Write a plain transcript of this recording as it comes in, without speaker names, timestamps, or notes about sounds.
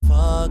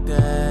Fuck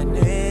that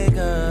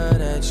nigga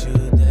that you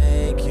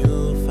think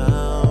you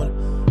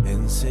found.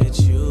 And since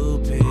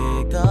you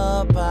picked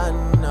up, I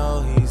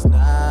know he's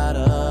not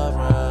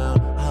around.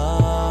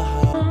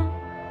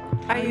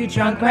 Are you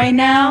drunk right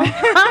now?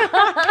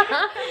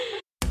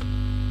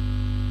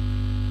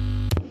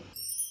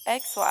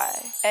 XY,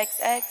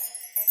 XX.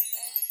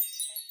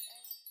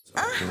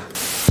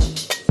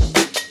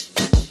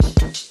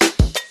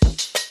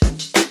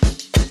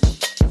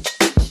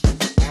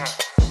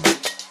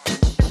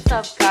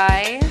 What's up,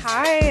 guys?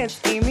 Hi,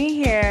 it's Amy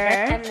here.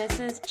 And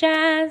this is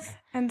Jazz.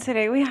 And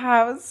today we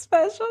have a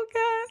special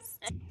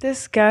guest.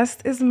 This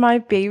guest is my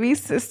baby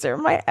sister,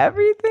 my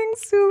everything,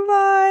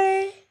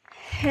 Sulai.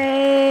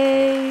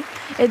 Hey,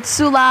 it's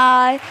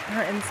Sulai.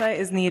 Her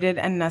insight is needed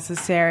and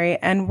necessary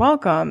and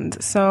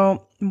welcomed.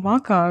 So,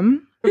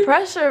 welcome. The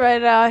pressure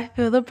right now. I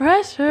feel the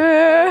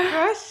pressure.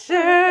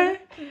 Pressure.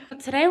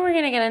 Today we're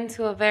going to get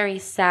into a very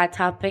sad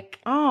topic.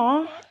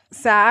 Oh,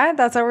 sad?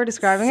 That's how we're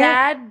describing it?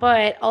 Sad,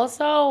 but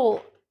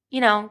also,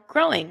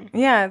 growing.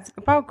 Yeah, it's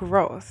about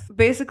growth.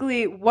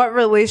 Basically, what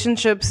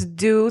relationships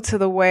do to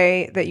the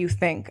way that you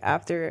think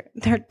after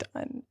they're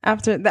done,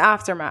 after the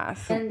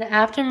aftermath. And the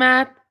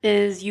aftermath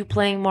is you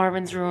playing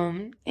Marvin's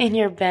Room in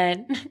your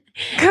bed with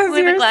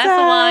you're a glass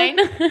sad.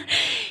 of wine.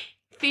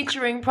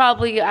 Featuring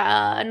probably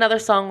another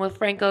song with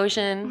Frank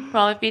Ocean.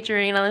 Probably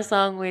featuring another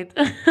song with...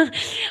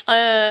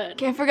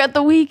 Can't forget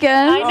The Weeknd.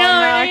 I know, Oh, no,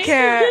 I right?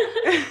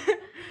 can't.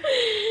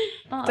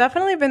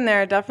 Definitely been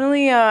there.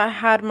 Definitely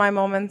had my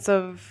moments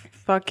of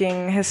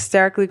fucking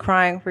hysterically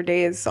crying for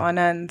days on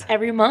end.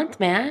 Every month,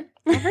 man.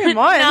 Every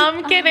month? No,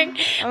 I'm kidding.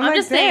 I'm like,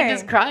 just saying, dang.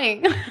 just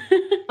crying.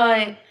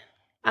 But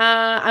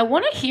I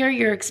want to hear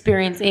your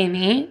experience,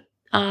 Amy,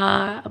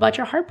 about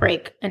your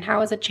heartbreak and how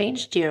has it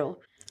changed you?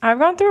 I've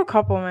gone through a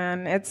couple,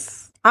 man.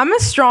 I'm a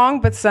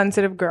strong but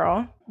sensitive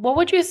girl. What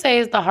would you say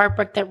is the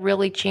heartbreak that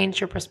really changed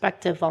your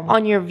perspective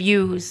on your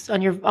views,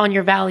 on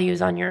your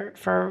values,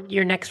 for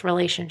your next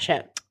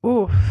relationship?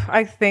 Ooh,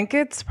 I think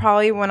it's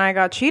probably when I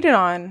got cheated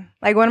on.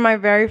 Like one of my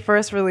very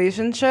first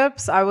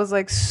relationships, I was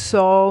like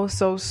so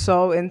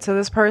into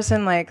this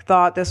person, like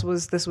thought this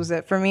was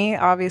it for me.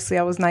 Obviously,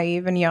 I was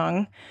naive and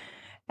young.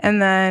 And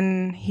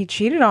then he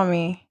cheated on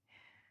me.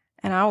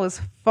 And I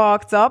was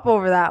fucked up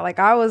over that. Like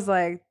I was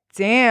like,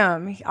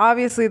 damn.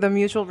 Obviously, the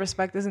mutual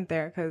respect isn't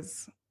there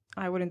because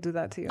I wouldn't do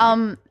that to you.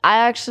 I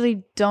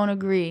actually don't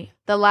agree.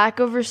 The lack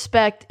of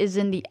respect is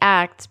in the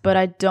act, but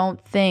I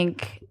don't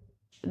think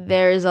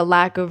there is a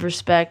lack of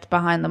respect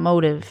behind the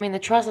motive. I mean, the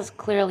trust is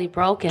clearly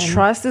broken.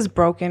 Trust is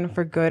broken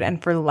for good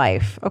and for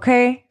life,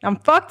 okay? I'm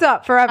fucked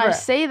up forever. I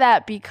say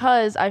that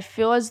because I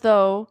feel as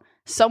though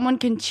someone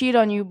can cheat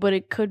on you, but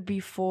it could be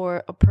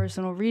for a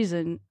personal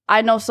reason.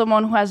 I know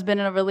someone who has been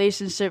in a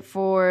relationship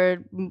for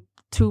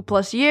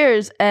 2+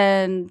 years,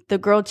 and the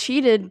girl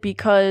cheated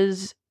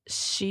because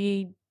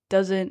she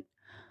doesn't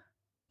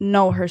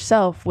know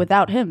herself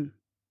without him.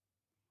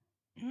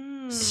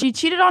 She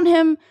cheated on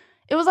him.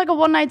 It was like a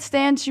one-night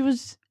stand. She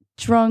was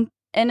drunk.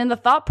 And in the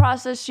thought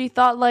process, she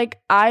thought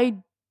like, I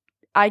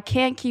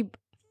can't keep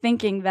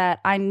thinking that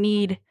I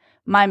need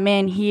my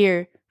man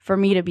here for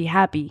me to be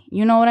happy.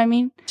 You know what I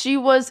mean? She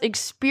was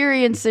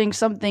experiencing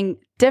something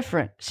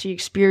different. She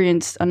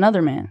experienced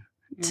another man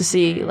to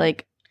see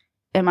like,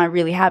 am I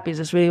really happy? Is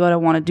this really what I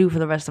want to do for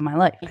the rest of my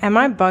life? Am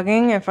I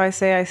bugging if I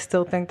say I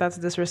still think that's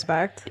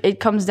disrespect?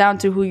 It comes down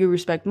to who you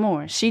respect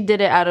more. She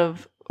did it out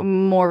of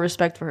more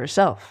respect for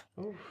herself.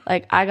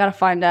 Like, I got to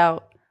find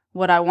out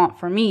what I want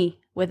for me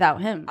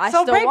without him.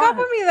 So break up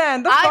with me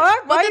then. The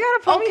fuck? Why you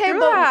gotta put me through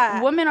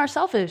that? Women are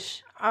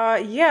selfish.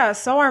 Yeah,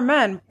 so are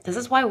men. This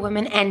is why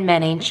women and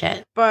men ain't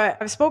shit. But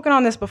I've spoken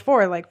on this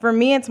before. Like, for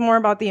me, it's more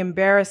about the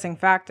embarrassing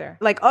factor.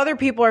 Like, other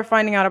people are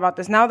finding out about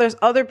this. Now there's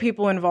other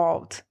people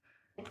involved.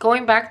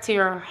 Going back to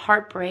your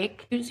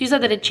heartbreak, you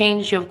said that it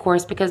changed you, of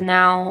course, because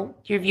now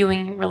you're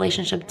viewing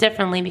relationship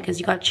differently because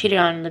you got cheated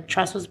on and the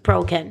trust was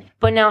broken.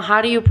 But now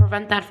how do you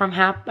prevent that from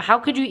how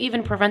could you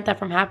even prevent that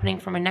from happening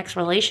from a next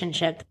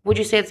relationship? Would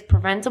you say it's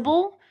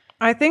preventable?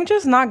 I think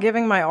just not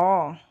giving my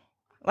all.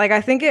 Like, I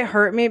think it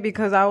hurt me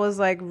because I was,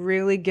 like,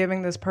 really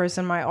giving this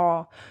person my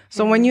all.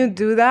 So when you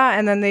do that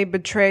and then they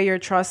betray your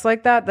trust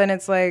like that, then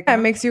it's, like, it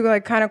makes you,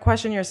 like, kind of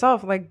question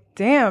yourself. Like,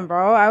 damn,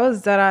 bro, I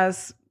was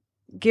deadass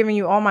giving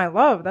you all my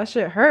love. That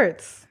shit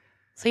hurts.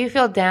 So you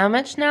feel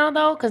damaged now,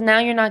 though? Because now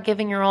you're not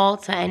giving your all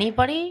to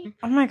anybody?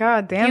 Oh, my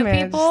God, damaged.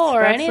 Few people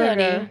or That's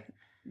anybody?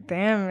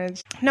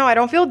 Damaged. No, I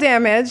don't feel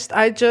damaged.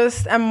 I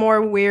just am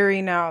more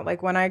weary now.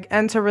 Like, when I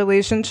enter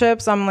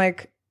relationships, I'm,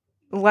 like,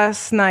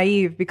 less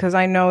naive because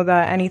I know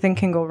that anything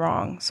can go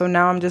wrong. So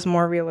now I'm just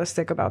more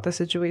realistic about the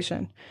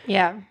situation.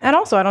 Yeah. And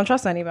also, I don't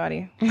trust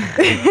anybody.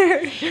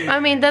 I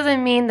mean,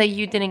 doesn't mean that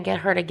you didn't get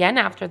hurt again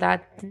after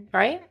that,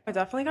 right? I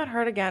definitely got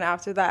hurt again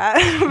after that.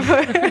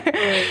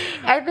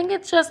 I think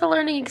it's just a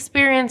learning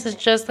experience. It's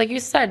just, like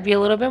you said, be a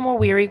little bit more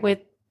weary with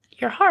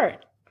your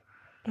heart.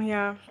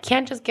 Yeah. You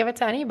can't just give it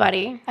to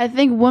anybody. I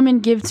think women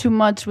give too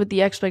much with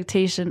the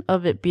expectation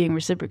of it being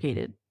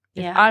reciprocated.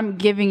 Yeah. If I'm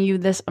giving you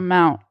this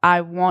amount,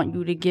 I want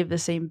you to give the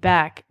same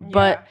back.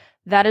 But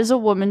that is a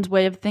woman's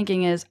way of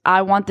thinking is,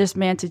 I want this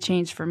man to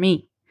change for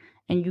me.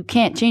 And you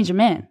can't change a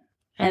man.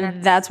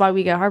 And that's why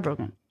we get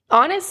heartbroken.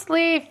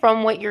 Honestly,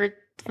 from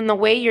the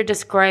way you're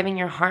describing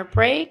your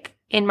heartbreak,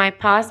 in my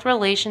past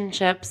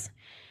relationships,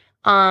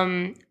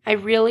 I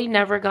really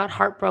never got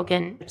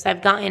heartbroken.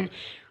 I've gotten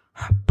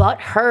butt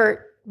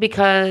hurt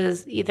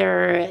because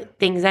either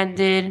things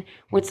ended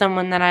with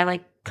someone that I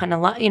like kind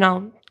of,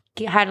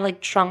 had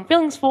like strong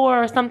feelings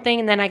for or something,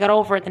 and then I got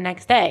over it the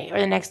next day or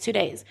the next 2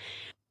 days.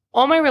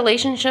 All my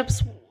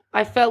relationships,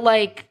 I felt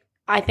like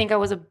I think I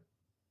was a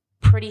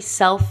pretty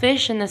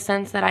selfish in the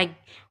sense that I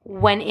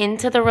went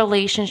into the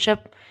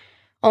relationship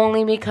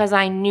only because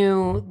I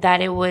knew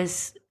that it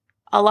was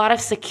a lot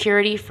of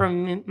security for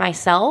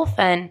myself,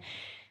 and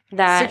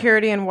that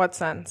Security in what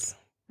sense?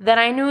 that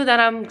I knew that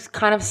I'm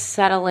kind of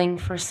settling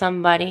for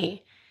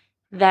somebody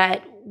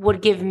that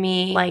would give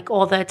me like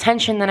all the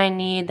attention that I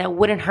need, that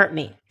wouldn't hurt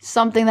me.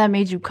 Something that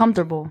made you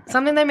comfortable.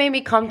 Something that made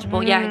me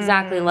comfortable. Yeah,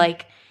 exactly.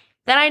 Like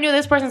that I knew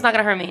this person's not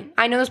going to hurt me.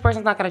 I knew this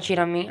person's not going to cheat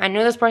on me. I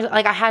knew this person,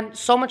 like I had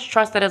so much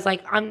trust that it's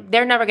like,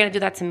 they're never going to do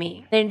that to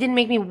me. It didn't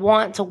make me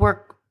want to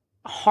work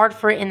hard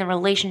for it in the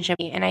relationship.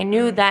 And I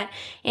knew that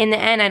in the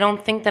end, I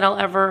don't think that I'll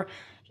ever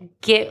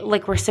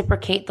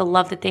reciprocate the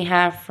love that they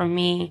have from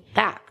me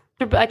back.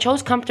 I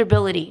chose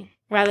comfortability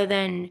rather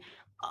than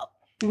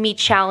me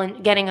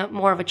getting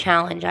more of a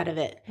challenge out of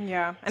it.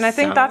 Yeah. And I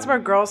think that's where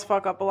girls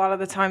fuck up a lot of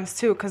the times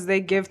too, because they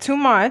give too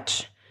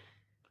much,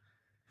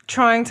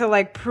 trying to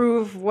like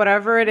prove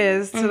whatever it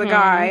is to the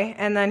guy,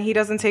 and then he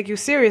doesn't take you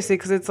seriously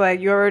because it's like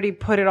you already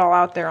put it all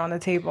out there on the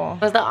table.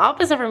 It was the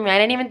opposite for me. I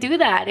didn't even do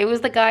that. It was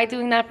the guy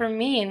doing that for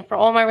me. And for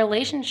all my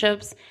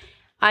relationships,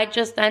 I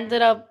just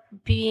ended up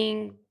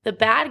being the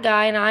bad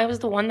guy, and I was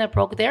the one that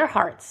broke their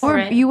hearts. Or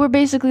right? you were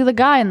basically the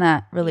guy in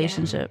that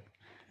relationship.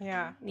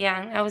 Yeah.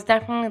 Yeah, I was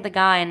definitely the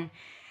guy and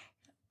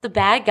the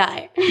bad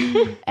guy.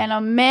 And a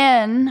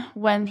man,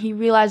 when he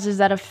realizes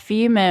that a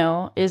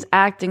female is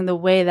acting the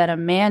way that a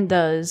man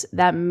does,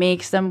 that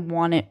makes them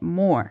want it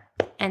more.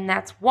 And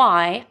that's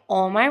why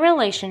all my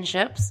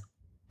relationships,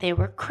 they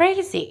were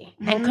crazy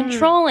and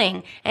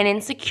controlling and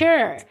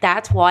insecure.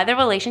 That's why the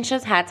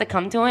relationships had to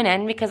come to an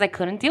end, because I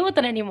couldn't deal with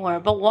it anymore.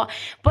 But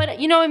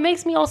it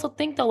makes me also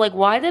think though, like,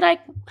 why did I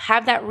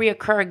have that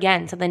reoccur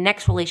again to the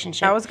next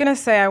relationship? I was going to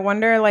say, I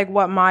wonder like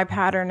what my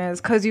pattern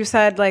is, because you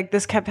said like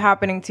this kept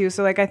happening to you.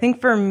 So like I think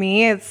for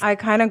me, I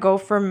kind of go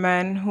for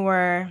men who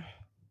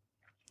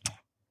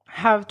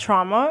have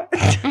trauma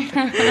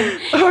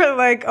or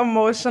like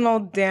emotional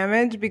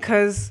damage,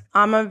 because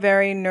I'm a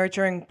very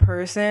nurturing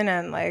person,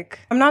 and like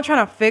I'm not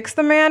trying to fix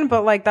the man,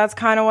 but like that's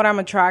kind of what I'm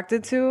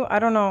attracted to. I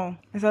don't know.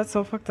 Is that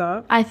so fucked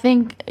up? I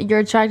think you're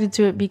attracted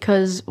to it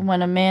because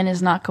when a man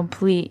is not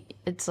complete,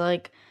 it's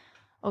like,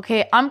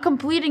 okay, I'm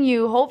completing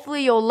you.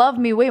 Hopefully you'll love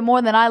me way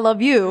more than I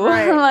love you.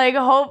 Right. Like,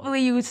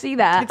 hopefully you see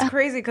that. It's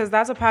crazy because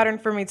that's a pattern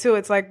for me too.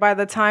 It's like by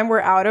the time we're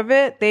out of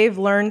it, they've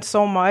learned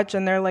so much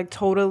and they're like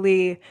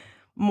totally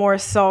more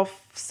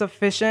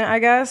self-sufficient, I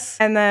guess.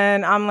 And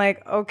then I'm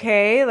like,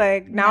 okay,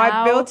 like now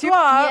I built you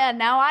up. Yeah,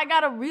 now I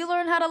gotta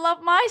relearn how to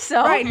love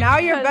myself. Right, now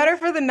you're better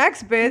for the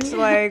next bitch.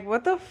 Like,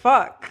 what the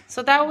fuck?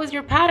 So that was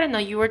your pattern though.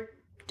 You were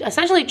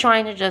essentially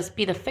trying to just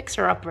be the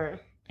fixer-upper.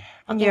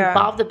 Yeah.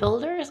 Bob the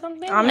Builder or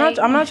something? I'm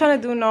not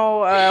trying to do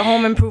no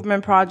home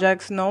improvement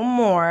projects no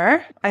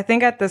more. I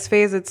think at this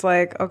phase it's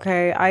like,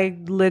 okay, I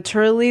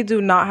literally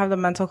do not have the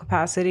mental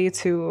capacity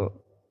to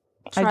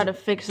try to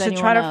fix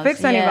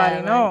anybody.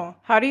 Yeah, no. Right.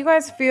 How do you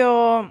guys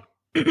feel?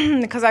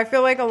 Because I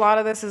feel like a lot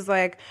of this is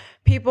like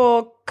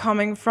people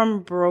coming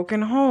from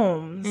broken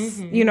homes.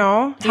 You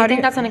know? Do you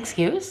think that's an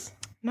excuse?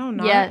 No,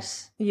 no.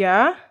 Yes.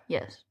 Yeah?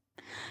 Yes.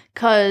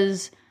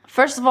 Because,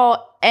 first of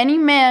all, any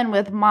man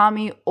with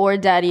mommy or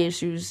daddy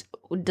issues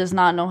does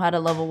not know how to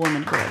love a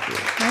woman correctly.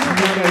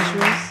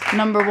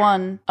 Number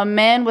one, a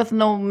man with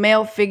no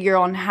male figure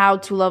on how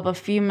to love a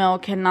female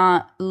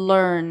cannot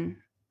learn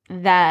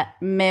that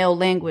male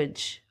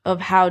language of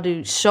how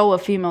to show a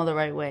female the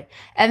right way.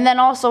 And then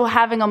also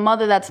having a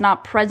mother that's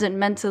not present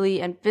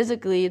mentally and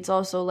physically, it's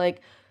also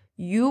like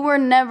you were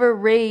never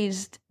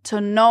raised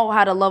to know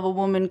how to love a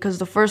woman because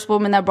the first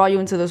woman that brought you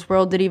into this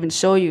world didn't even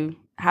show you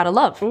how to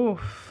love.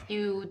 Oof.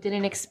 You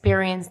didn't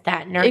experience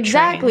that nurturing.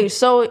 Exactly.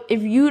 So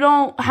if you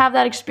don't have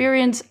that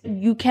experience,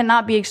 you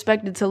cannot be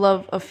expected to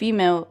love a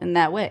female in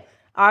that way.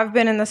 I've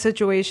been in the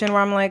situation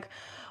where I'm like,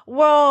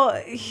 well,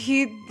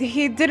 he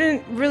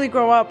didn't really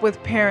grow up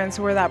with parents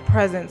who were that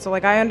present. So,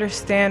 like, I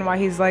understand why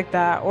he's like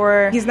that.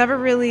 Or he's never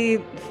really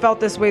felt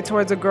this way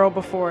towards a girl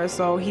before.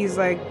 So he's,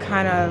 like,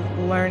 kind of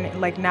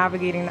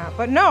navigating that.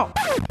 But no,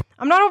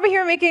 I'm not over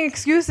here making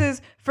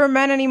excuses for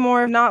men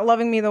anymore not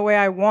loving me the way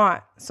I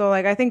want. So,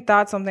 like, I think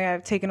that's something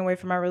I've taken away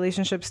from my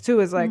relationships,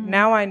 too, is, like,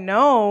 now I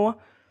know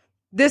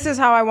this is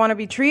how I want to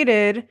be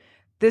treated.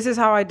 This is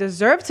how I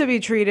deserve to be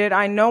treated.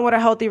 I know what a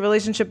healthy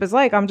relationship is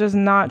like. I'm just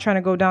not trying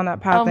to go down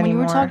that path anymore. When you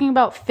were talking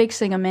about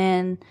fixing a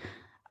man,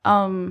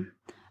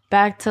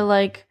 back to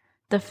like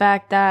the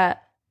fact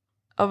that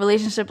a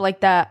relationship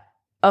like that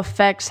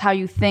affects how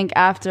you think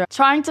after.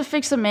 Trying to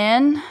fix a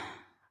man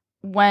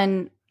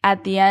when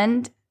at the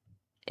end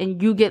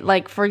and you get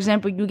like, for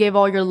example, you gave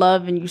all your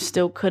love and you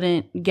still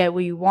couldn't get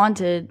what you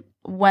wanted,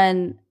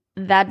 when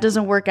that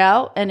doesn't work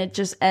out and it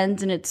just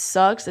ends and it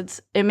sucks,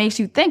 it makes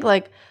you think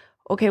like,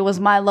 okay, was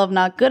my love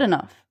not good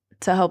enough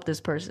to help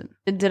this person?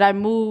 Did I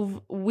move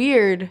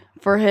weird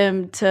for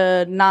him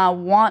to not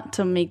want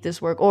to make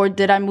this work? Or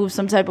did I move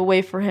some type of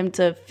way for him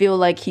to feel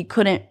like he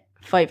couldn't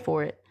fight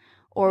for it?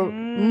 Or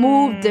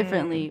move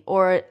differently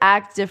or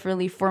act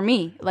differently for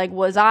me? Like,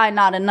 was I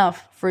not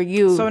enough for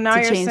you So now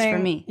to you're change saying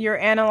for me? you're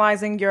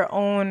analyzing your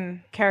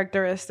own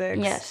characteristics.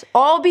 Yes.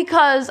 All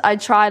because I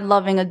tried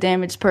loving a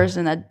damaged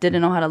person that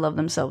didn't know how to love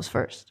themselves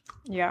first.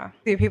 Yeah.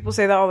 See, people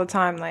say that all the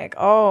time. Like,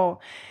 oh,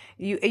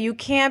 you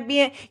can't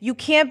be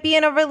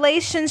in a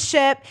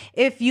relationship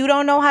if you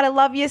don't know how to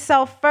love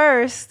yourself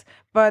first.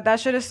 But that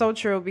shit is so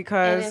true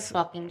because It is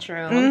fucking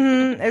true.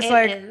 It's It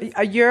like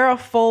is. you're a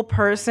full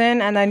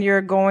person and then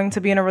you're going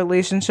to be in a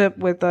relationship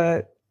with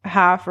a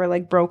half or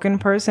like broken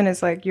person.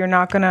 It's like you're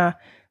not gonna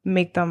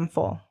make them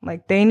full.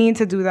 Like they need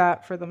to do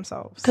that for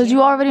themselves. Because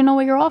you already know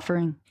what you're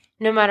offering.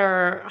 No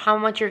matter how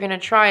much you're going to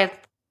try,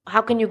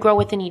 how can you grow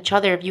within each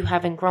other if you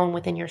haven't grown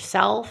within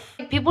yourself?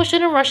 People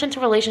shouldn't rush into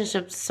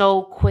relationships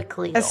so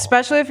quickly.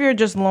 Especially if you're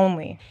just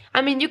lonely.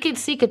 I mean, you can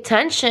seek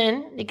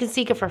attention. You can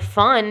seek it for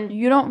fun.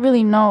 You don't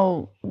really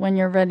know when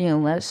you're ready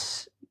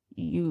unless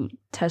you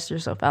test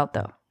yourself out,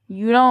 though.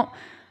 You don't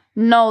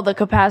know the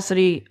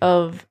capacity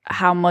of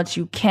how much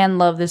you can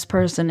love this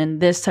person in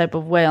this type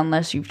of way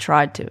unless you've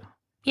tried to.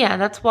 Yeah,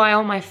 that's why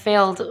all my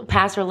failed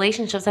past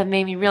relationships have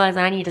made me realize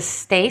I need to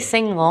stay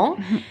single.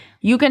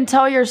 You can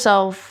tell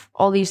yourself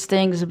all these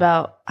things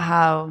about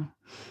how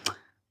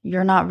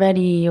you're not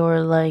ready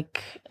or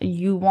like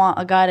you want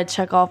a guy to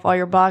check off all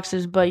your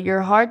boxes, but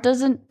your heart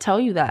doesn't tell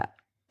you that.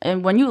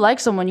 And when you like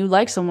someone, you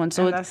like someone.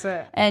 So And that's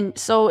it. And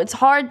so it's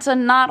hard to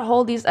not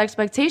hold these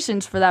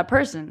expectations for that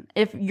person.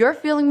 If you're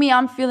feeling me,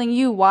 I'm feeling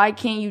you. Why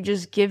can't you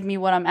just give me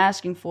what I'm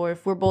asking for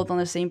if we're both on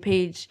the same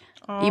page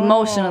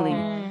emotionally?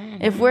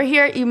 If we're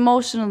here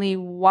emotionally,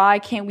 why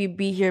can't we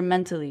be here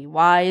mentally?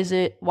 Why is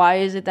it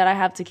that I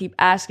have to keep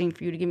asking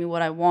for you to give me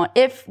what I want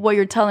if what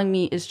you're telling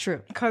me is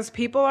true? Because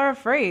people are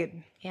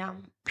afraid. Yeah.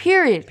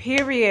 Period.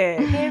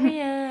 Period.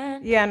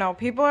 Period. Yeah, no,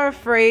 people are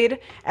afraid.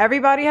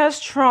 Everybody has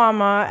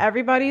trauma.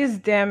 Everybody is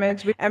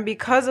damaged. And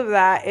because of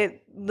that,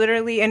 it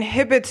literally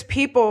inhibits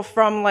people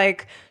from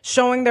like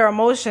showing their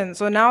emotions.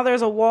 So now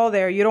there's a wall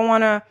there. You don't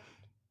want to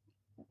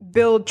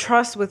build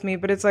trust with me,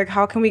 but it's like,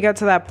 how can we get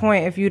to that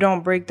point if you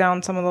don't break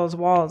down some of those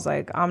walls?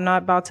 Like, I'm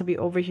not about to be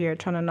over here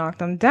trying to knock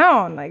them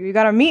down. Like, you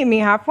got to meet me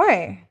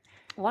halfway.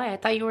 Why? I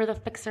thought you were the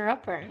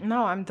fixer-upper.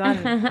 No, I'm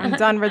done. I'm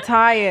done.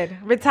 Retired.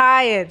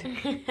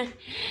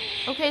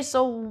 Okay,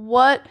 so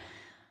what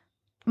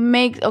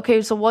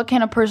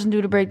can a person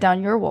do to break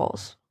down your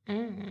walls?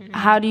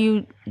 How do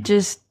you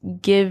just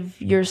give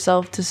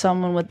yourself to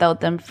someone without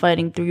them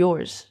fighting through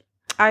yours?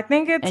 I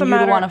think it's And a you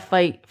matter. don't want to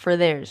fight for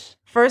theirs.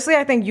 Firstly,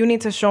 I think you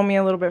need to show me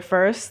a little bit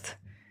first,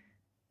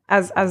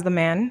 as the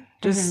man.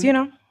 Just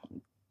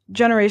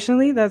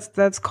generationally,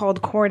 that's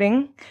called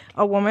courting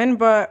a woman.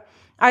 But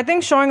I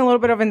think showing a little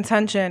bit of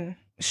intention,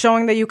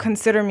 showing that you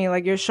consider me,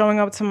 like you're showing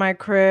up to my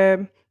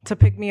crib to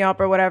pick me up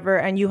or whatever,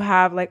 and you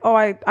have like, oh,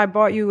 I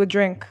bought you a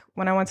drink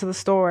when I went to the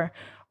store.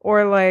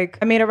 Or like,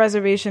 I made a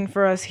reservation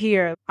for us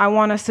here. I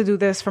want us to do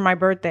this for my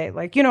birthday.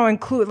 Like,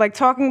 include, like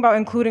talking about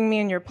including me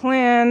in your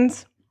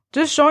plans.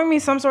 Just showing me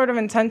some sort of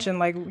intention.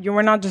 Like,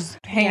 we're not just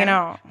hanging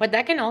out. But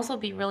that can also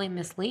be really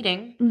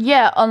misleading.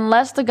 Yeah,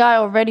 unless the guy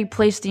already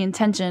placed the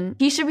intention,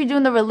 he should be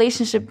doing the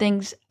relationship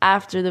things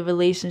after the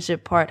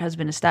relationship part has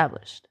been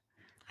established.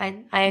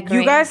 I agree.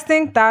 You guys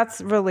think that's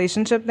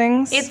relationship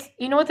things? It's,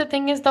 you know what the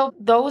thing is though?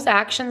 Those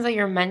actions that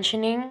you're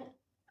mentioning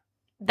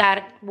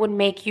that would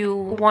make you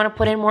want to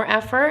put in more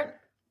effort,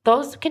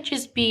 those can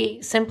just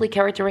be simply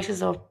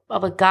characteristics of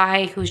a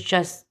guy who's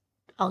just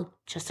a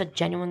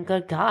genuine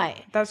good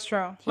guy. That's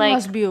true. He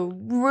must be a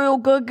real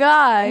good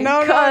guy.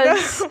 No.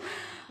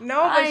 No,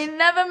 I but ain't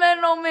never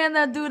met no man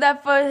that do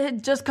that for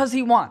just because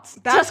he wants.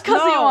 that's Just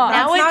because he no, wants.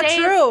 That's Nowadays-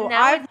 not true.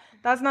 now-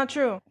 That's not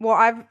true. Well,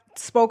 I've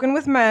spoken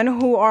with men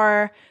who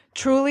are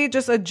truly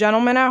just a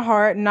gentleman at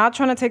heart, not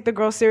trying to take the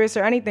girl serious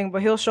or anything,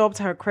 but he'll show up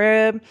to her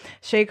crib,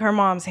 shake her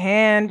mom's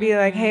hand, be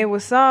like, hey,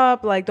 what's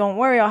up? Like, don't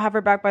worry, I'll have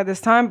her back by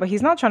this time. But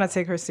he's not trying to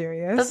take her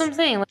serious. That's what I'm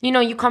saying. Like,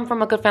 you come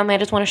from a good family. I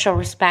just want to show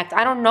respect.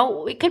 I don't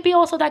know. It could be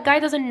also that guy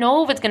doesn't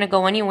know if it's going to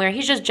go anywhere.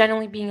 He's just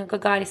generally being a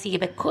good guy to see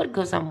if it could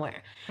go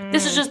somewhere.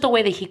 This is just the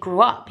way that he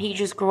grew up. He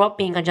just grew up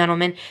being a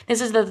gentleman.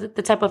 This is the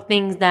type of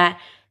things that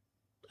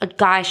a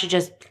guy should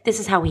just, this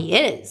is how he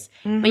is.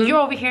 But you're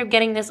over here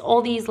getting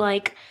all these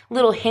like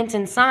little hints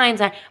and signs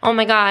that, oh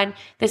my God,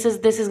 this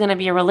is going to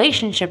be a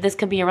relationship. This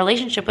could be a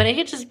relationship. But it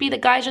could just be the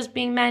guy just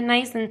being mad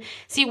nice and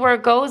see where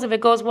it goes. If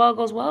it goes well, it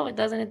goes well. If it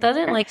doesn't, it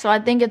doesn't. Like, So I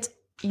think it's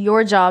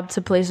your job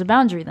to place a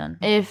boundary then.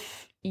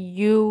 If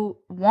you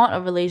want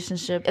a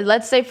relationship,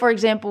 let's say, for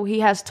example, he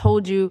has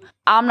told you,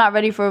 I'm not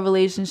ready for a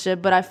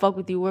relationship, but I fuck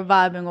with you, we're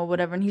vibing or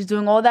whatever, and he's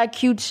doing all that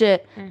cute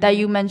shit that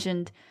you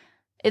mentioned.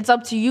 It's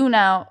up to you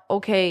now.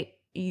 Okay,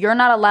 you're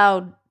not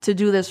allowed to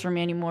do this for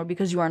me anymore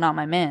because you are not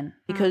my man.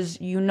 Because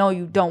you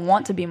don't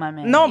want to be my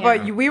man. No,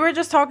 but we were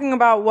just talking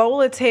about what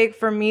will it take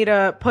for me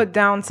to put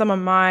down some of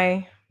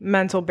my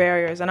mental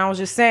barriers. And I was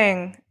just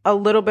saying a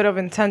little bit of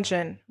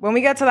intention. When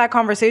we get to that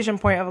conversation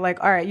point of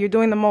like, all right, you're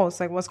doing the most,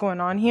 like what's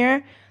going on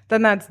here,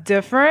 then that's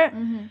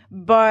different.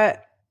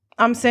 But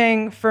I'm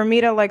saying for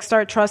me to like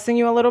start trusting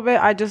you a little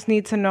bit, I just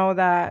need to know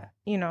that,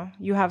 you know,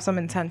 you have some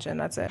intention.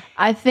 That's it.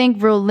 I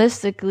think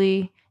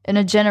realistically, in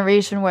a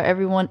generation where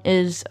everyone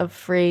is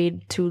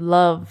afraid to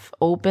love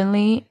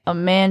openly, a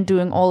man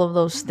doing all of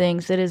those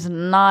things, it is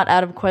not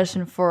out of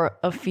question for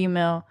a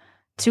female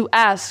to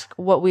ask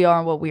what we are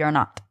and what we are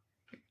not.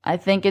 I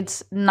think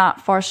it's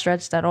not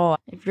far-stretched at all.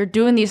 If you're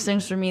doing these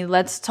things for me,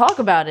 let's talk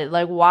about it.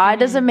 Like, why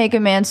does it make a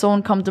man so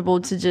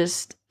uncomfortable to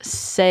just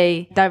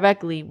say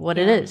directly what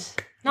it is?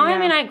 No, I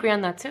mean, I agree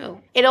on that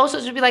too. It also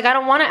should be like, I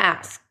don't want to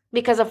ask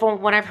because of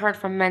what I've heard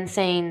from men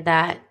saying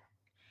that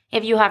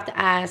if you have to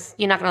ask,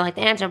 you're not going to like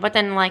the answer. But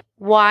then like,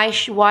 why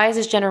is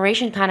this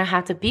generation kind of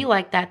have to be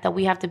like that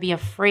we have to be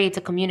afraid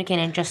to communicate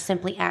and just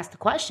simply ask the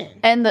question?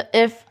 And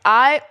if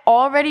I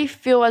already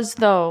feel as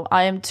though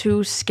I am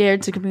too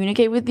scared to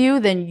communicate with you,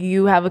 then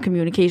you have a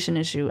communication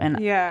issue.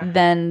 And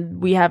then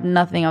we have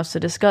nothing else to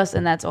discuss.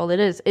 And that's all it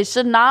is. It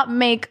should not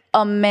make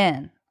a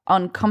man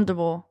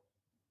uncomfortable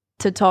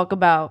to talk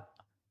about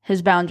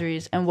his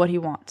boundaries and what he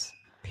wants.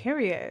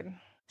 Period.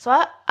 So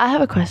I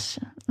have a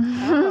question.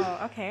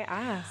 Oh, okay.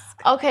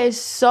 Ask. Okay,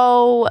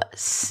 so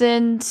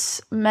since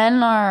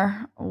men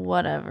are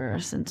whatever,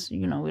 since,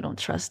 you know, we don't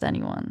trust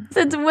anyone,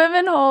 since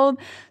women hold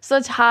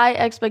such high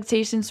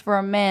expectations for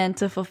a man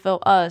to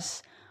fulfill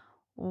us,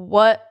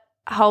 what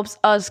helps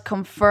us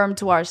confirm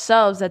to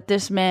ourselves that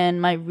this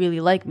man might really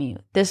like me?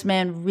 This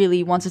man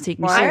really wants to take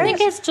me serious. I think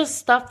it's just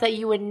stuff that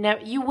you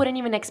wouldn't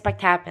even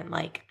expect to happen.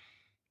 Like,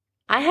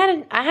 I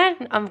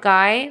had a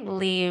guy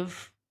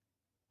leave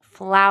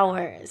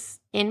flowers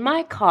in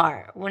my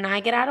car when I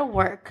get out of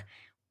work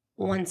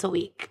once a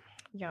week.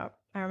 Yep,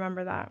 I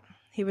remember that.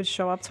 He would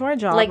show up to our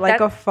job like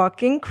a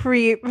fucking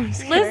creep.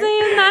 Listen,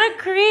 he's not a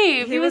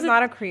creep. He was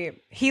not a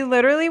creep. He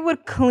literally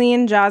would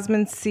clean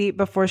Jasmine's seat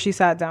before she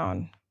sat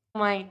down. Oh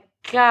my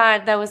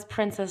God, that was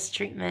princess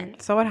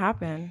treatment. So what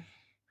happened?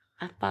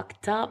 I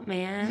fucked up,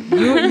 man.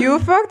 You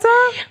fucked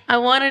up? I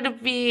wanted to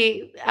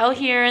be out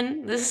here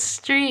in the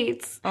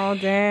streets. Oh,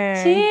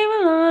 dang. She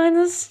belongs in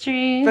the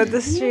streets. But the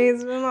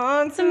streets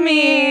belong to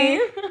me.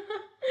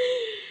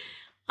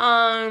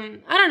 I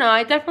don't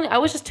know. I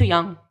was just too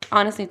young,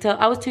 honestly.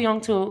 I was too young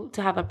to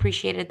have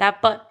appreciated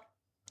that. But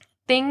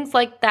things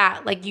like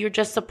that, like you're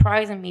just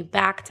surprising me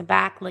back to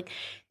back. Like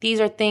these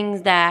are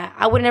things that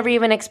I would never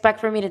even expect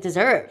for me to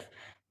deserve.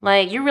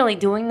 Like, you're really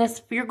doing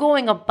this. You're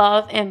going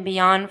above and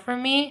beyond for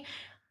me.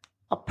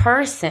 A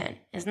person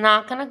is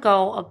not going to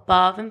go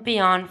above and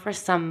beyond for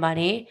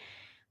somebody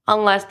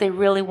unless they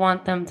really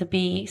want them to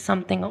be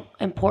something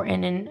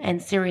important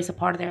and serious a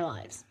part of their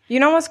lives. You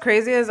know what's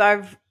crazy is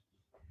I've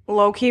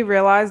low-key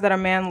realized that a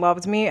man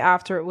loved me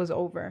after it was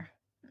over.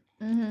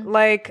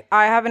 Like,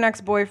 I have an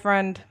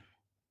ex-boyfriend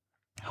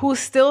who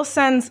still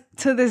sends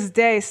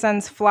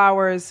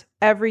flowers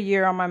every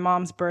year on my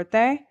mom's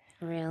birthday.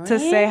 Really? To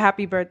say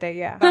happy birthday,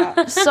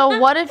 yeah. So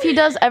what if he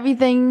does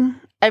everything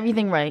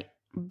right,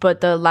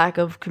 but the lack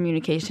of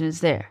communication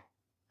is there?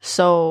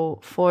 So,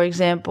 for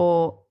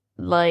example,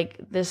 like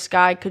this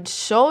guy could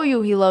show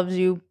you he loves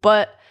you,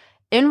 but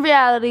in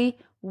reality,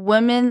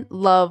 women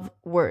love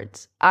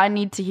words. I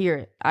need to hear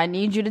it. I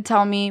need you to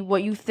tell me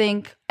what you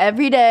think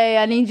every day.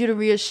 I need you to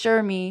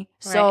reassure me.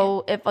 Right.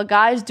 So if a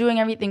guy's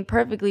doing everything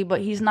perfectly, but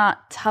he's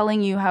not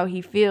telling you how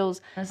he feels,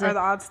 are the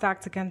odds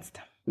stacked against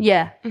him?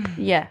 Yeah.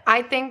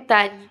 I think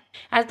that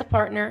as the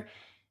partner,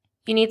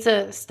 you need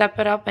to step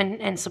it up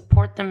and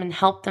support them and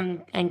help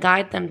them and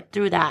guide them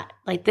through that.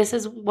 Like, this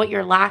is what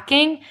you're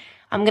lacking.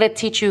 I'm going to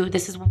teach you.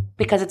 This is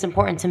because it's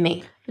important to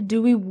me.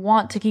 Do we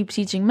want to keep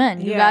teaching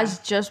men? You guys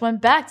just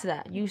went back to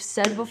that. You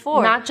said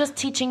before. Not just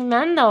teaching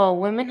men, though.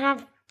 Women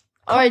have...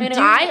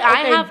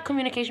 I have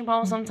communication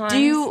problems sometimes. Do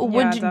you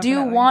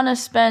want to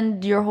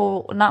spend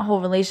your not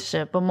whole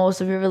relationship, but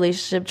most of your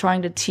relationship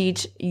trying to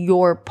teach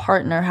your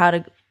partner how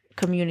to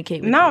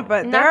communicate with you?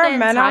 But there are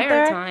men out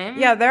there.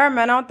 Yeah, there are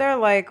men out there.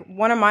 Like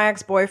one of my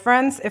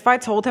ex-boyfriends, if I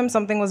told him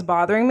something was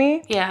bothering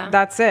me,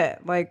 that's it.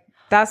 Like,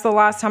 that's the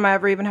last time I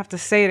ever even have to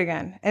say it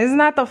again. Isn't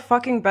that the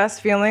fucking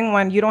best feeling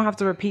when you don't have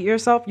to repeat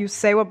yourself? You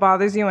say what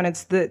bothers you and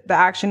it's the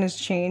action is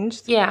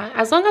changed. Yeah,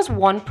 as long as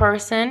one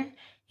person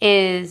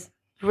is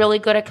really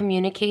good at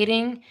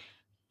communicating,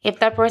 if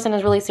that person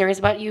is really serious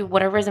about you,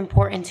 whatever is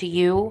important to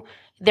you,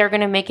 they're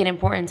going to make it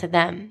important to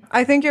them.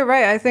 I think you're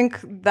right. I think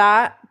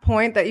that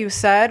point that you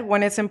said,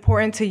 when it's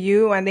important to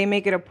you and they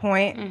make it a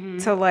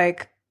point to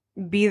like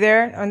be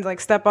there and like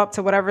step up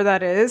to whatever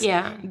that is,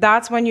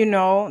 that's when you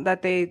know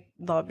that they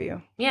love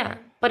you. Yeah.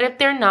 But if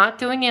they're not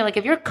doing it, like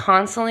if you're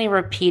constantly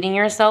repeating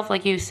yourself,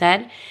 like you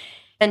said,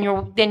 then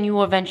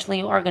you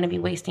eventually are going to be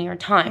wasting your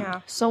time.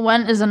 Yeah. So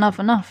when is enough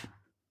enough?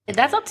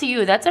 That's up to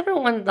you. That's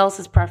everyone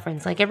else's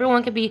preference. Like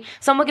someone could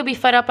be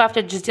fed up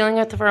after just dealing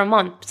with it for a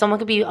month. Someone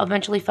could be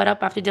eventually fed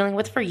up after dealing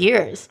with it for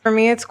years. For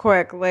me, it's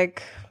quick.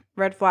 Like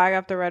red flag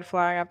after red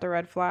flag after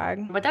red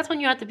flag. But that's when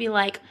you have to be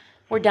like,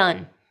 we're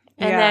done.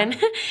 Yeah.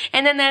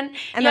 And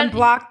then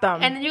block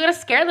them. And then you gotta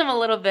scare them a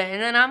little bit.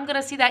 And then I'm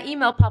gonna see that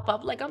email pop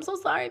up like, I'm so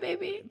sorry,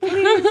 baby.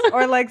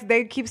 Or like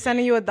they keep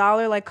sending you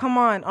 $1, like, come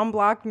on,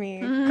 unblock me.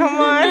 Come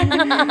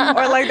on.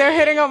 Or like they're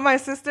hitting up my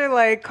sister,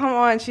 like, come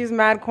on, she's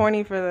mad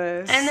corny for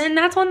this. And then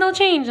that's when they'll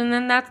change. And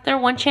then that's their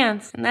one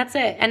chance. And that's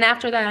it. And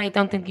after that, I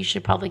don't think you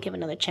should probably give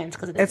another chance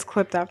because it's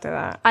clipped after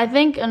that. I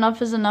think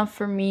enough is enough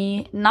for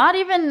me. Not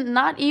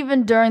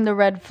even during the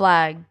red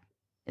flag.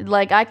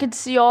 Like, I could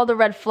see all the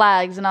red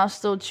flags and I'll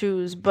still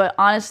choose. But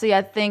honestly,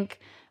 I think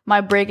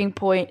my breaking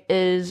point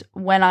is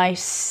when I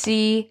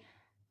see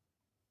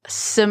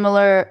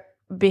similar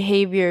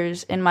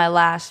behaviors in my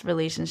last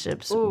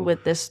relationships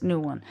with this new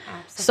one.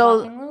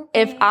 Absolutely. So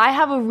if I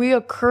have a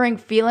reoccurring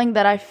feeling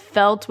that I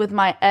felt with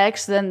my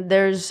ex, then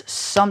there's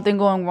something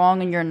going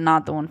wrong and you're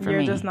not the one for me.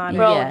 You're just not.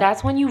 Bro,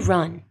 that's when you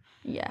run.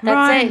 Yeah.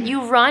 That's it.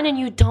 You run and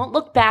you don't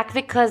look back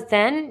because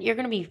then you're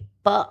going to be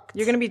fucked.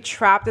 You're going to be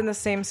trapped in the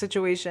same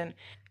situation.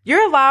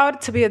 You're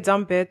allowed to be a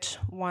dumb bitch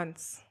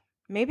once,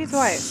 maybe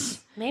twice,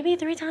 maybe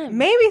 3 times.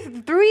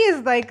 Maybe 3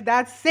 is like,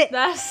 that's it.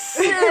 That's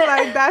it.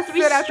 Like, that's 3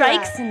 it.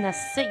 strikes and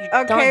that's it.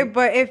 You're okay, done.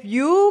 but if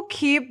you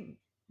keep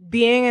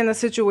being in the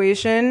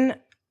situation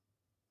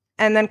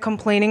and then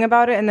complaining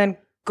about it and then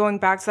going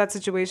back to that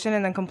situation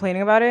and then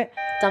complaining about it.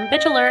 Dumb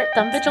bitch alert.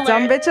 Dumb bitch alert.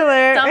 Dumb bitch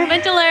alert. Dumb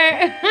bitch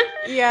alert.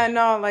 Yeah,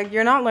 no, like,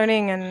 you're not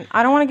learning, and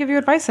I don't want to give you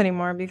advice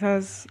anymore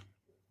because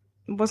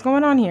what's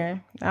going on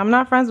here? I'm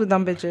not friends with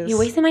dumb bitches. You're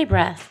wasting my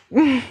breath.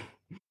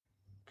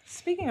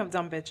 Speaking of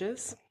dumb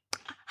bitches.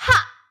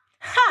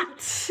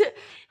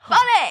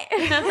 funny.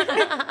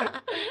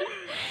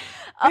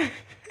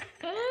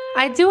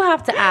 I do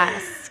have to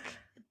ask,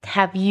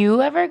 have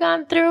you ever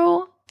gone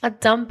through a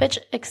dumb bitch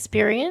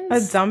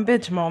experience? A dumb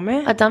bitch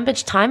moment? A dumb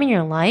bitch time in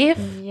your life?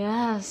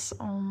 Yes.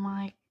 Oh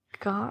my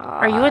God.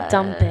 Are you a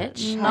dumb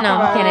bitch? No,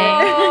 I'm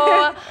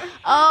kidding.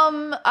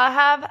 I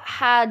have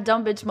had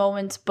dumb bitch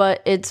moments,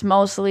 but it's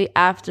mostly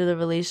after the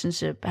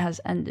relationship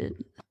has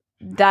ended.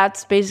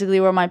 That's basically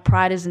where my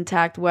pride is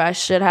intact, where I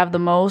should have the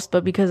most,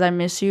 but because I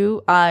miss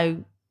you,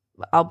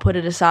 I'll put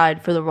it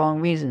aside for the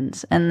wrong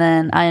reasons. And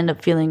then I end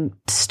up feeling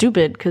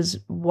stupid because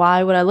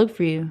why would I look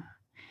for you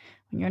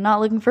when you're not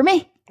looking for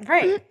me?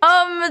 Right.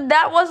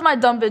 That was my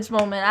dumb bitch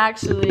moment,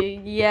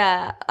 actually.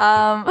 Yeah.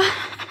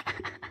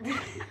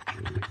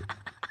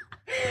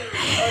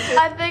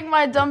 I think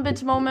my dumb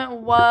bitch moment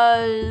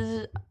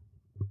was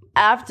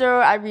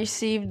after I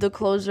received the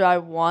closure I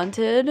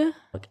wanted.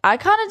 I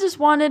kind of just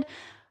wanted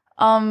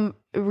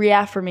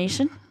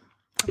reaffirmation.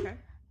 Okay.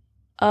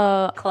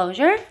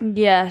 Closure?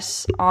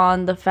 Yes,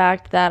 on the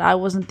fact that I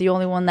wasn't the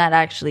only one that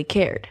actually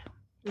cared.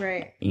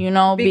 Right. You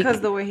know,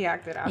 because the way he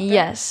acted after.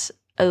 Yes,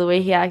 the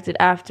way he acted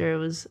after, it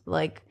was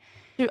like,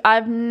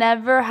 I've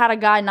never had a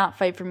guy not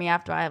fight for me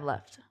after I have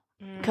left.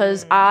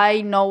 Because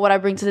I know what I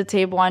bring to the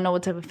table, I know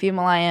what type of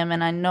female I am,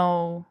 and I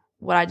know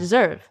what I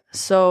deserve.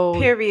 So,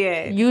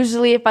 period.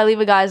 Usually if I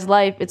leave a guy's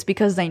life, it's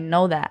because they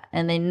know that,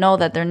 and they know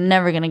that they're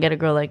never going to get a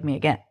girl like me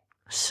again.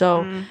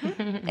 So,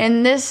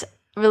 in this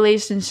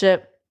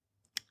relationship,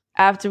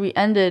 after we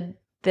ended,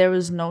 there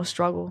was no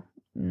struggle,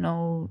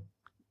 no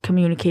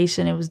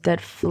communication. It was dead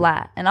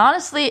flat. And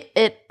honestly,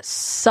 it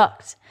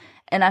sucked.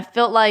 And I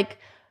felt like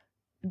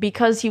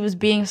because he was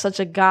being such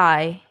a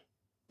guy,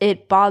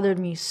 it bothered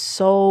me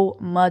so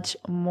much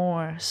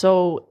more.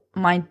 So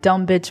my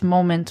dumb bitch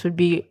moments would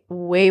be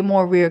way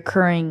more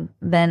reoccurring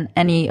than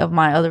any of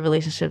my other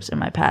relationships in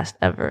my past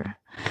ever.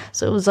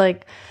 So it was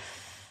like,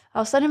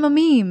 I'll send him a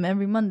meme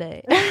every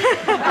Monday. Oh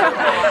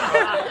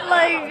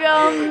my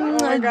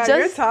God,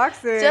 you're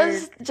toxic.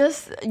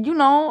 Just you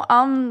know,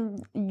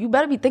 you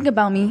better be thinking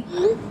about me,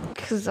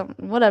 cause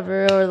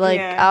whatever. Or like,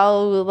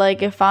 I'll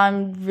like if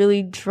I'm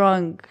really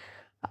drunk,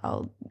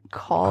 I'll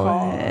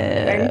call him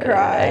and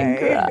cry.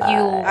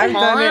 You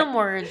call him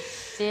or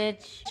did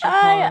you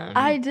call him?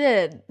 I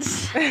did.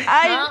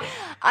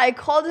 I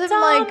called him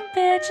Dumb like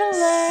bitch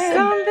alert.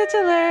 Dumb bitch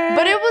alert.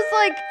 But it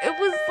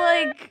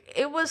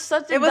was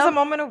such a It was a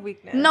moment of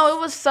weakness. No, it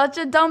was such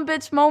a dumb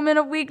bitch moment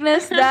of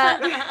weakness that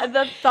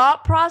the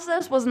thought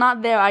process was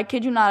not there. I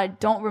kid you not, I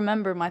don't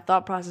remember my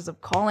thought process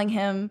of calling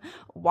him,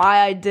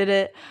 why I did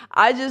it.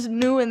 I just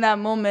knew in that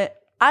moment,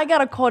 I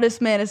gotta call this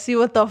man and see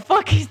what the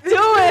fuck he's doing.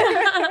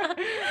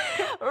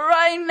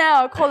 Right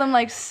now. I called him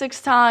like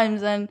 6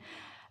 times, and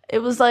it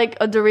was like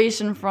a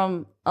duration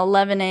from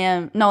 11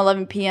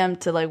 p.m.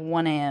 to like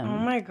 1 a.m. Oh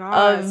my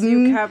God. So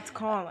you kept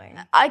calling.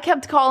 I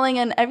kept calling,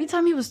 and every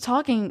time he was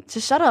talking,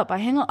 just shut up. I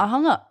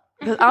hung up.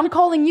 Because I'm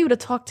calling you to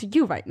talk to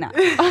you right now.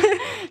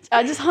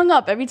 I just hung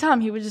up every time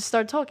he would just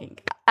start talking.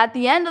 At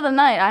the end of the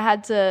night, I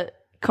had to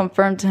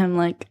confirm to him,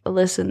 like,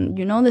 listen,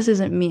 you know this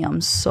isn't me.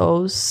 I'm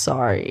so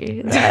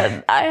sorry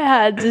that I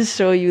had to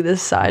show you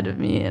this side of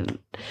me. And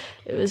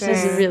It was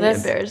just Dang. really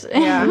This-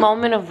 embarrassing. Yeah.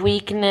 Moment of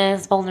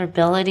weakness,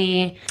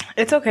 vulnerability,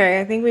 It's okay.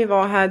 I think we've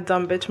all had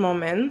dumb bitch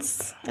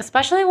moments,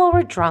 especially while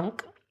we're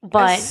drunk.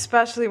 But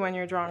especially when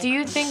you're drunk. do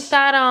you think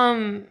that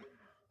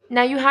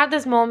now you had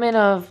this moment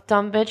of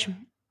dumb bitch,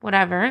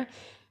 whatever?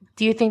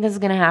 Do you think this is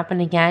gonna happen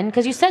again?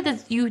 Because you said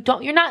that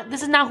you're not.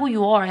 This is not who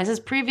you are. This is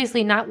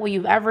previously not what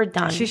you've ever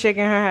done. She's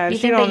shaking her head. Do you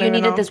She think don't that you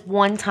even needed know. this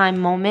one-time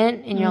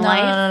moment in your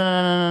life?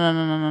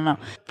 No.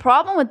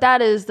 Problem with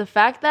that is the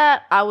fact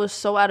that I was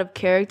so out of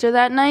character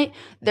that night.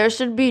 There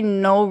should be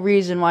no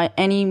reason why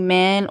any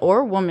man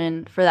or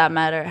woman, for that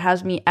matter,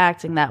 has me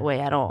acting that way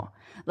at all.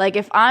 Like,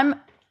 if I'm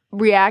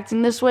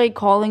reacting this way,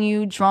 calling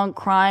you drunk,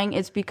 crying,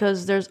 it's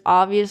because there's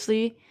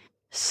obviously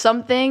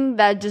something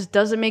that just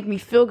doesn't make me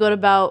feel good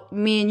about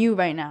me and you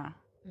right now.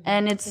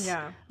 And it's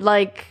Yeah.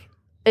 like,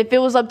 if it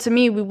was up to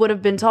me, we would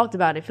have been talked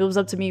about. If it was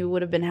up to me, we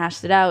would have been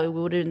hashed it out. It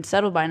would have been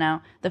settled by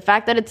now. The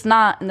fact that it's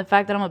not, and the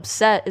fact that I'm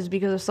upset is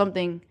because of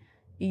something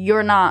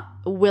you're not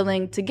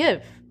willing to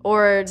give,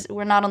 or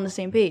we're not on the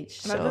same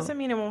page. That So. doesn't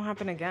mean it won't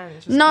happen again.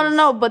 It's just No.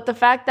 'cause- But the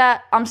fact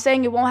that I'm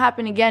saying it won't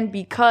happen again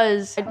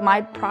because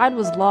my pride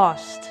was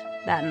lost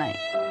that night.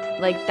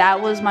 Like,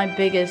 that was my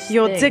biggest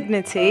Your thing.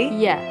 dignity.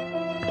 Yeah.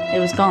 It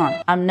was gone.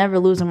 I'm never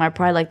losing my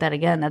pride like that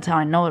again. That's how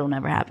I know it'll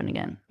never happen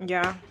again.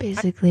 Yeah.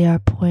 Basically, our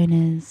point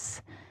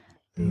is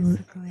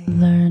Basically,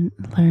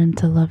 learn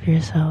to love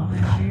yourself.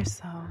 love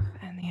yourself,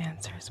 and the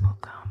answers will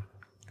come,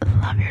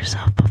 Love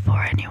yourself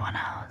before anyone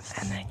else.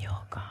 and then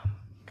you'll come.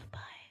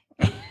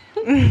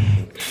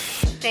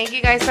 Thank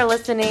you guys for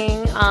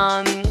listening.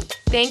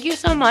 Thank you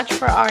so much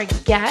for our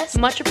guest.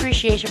 Much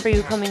appreciation for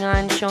you coming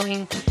on,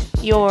 showing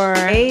your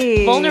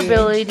Hey.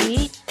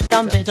 vulnerability,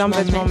 dumb bitch Dumb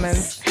bitch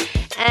moments.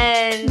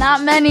 And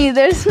Not many.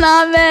 There's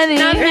not many.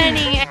 not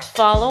many.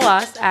 Follow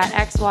us at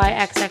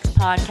XYXX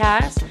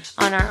Podcast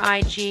on our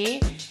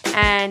IG.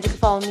 And you can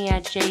follow me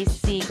at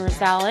JC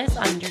Grisales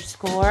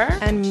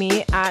 _ And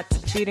me at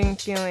Feeding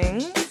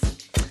Feelings.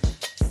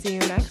 See you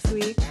next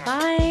week.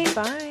 Bye.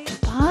 Bye.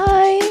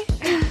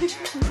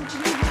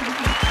 Bye.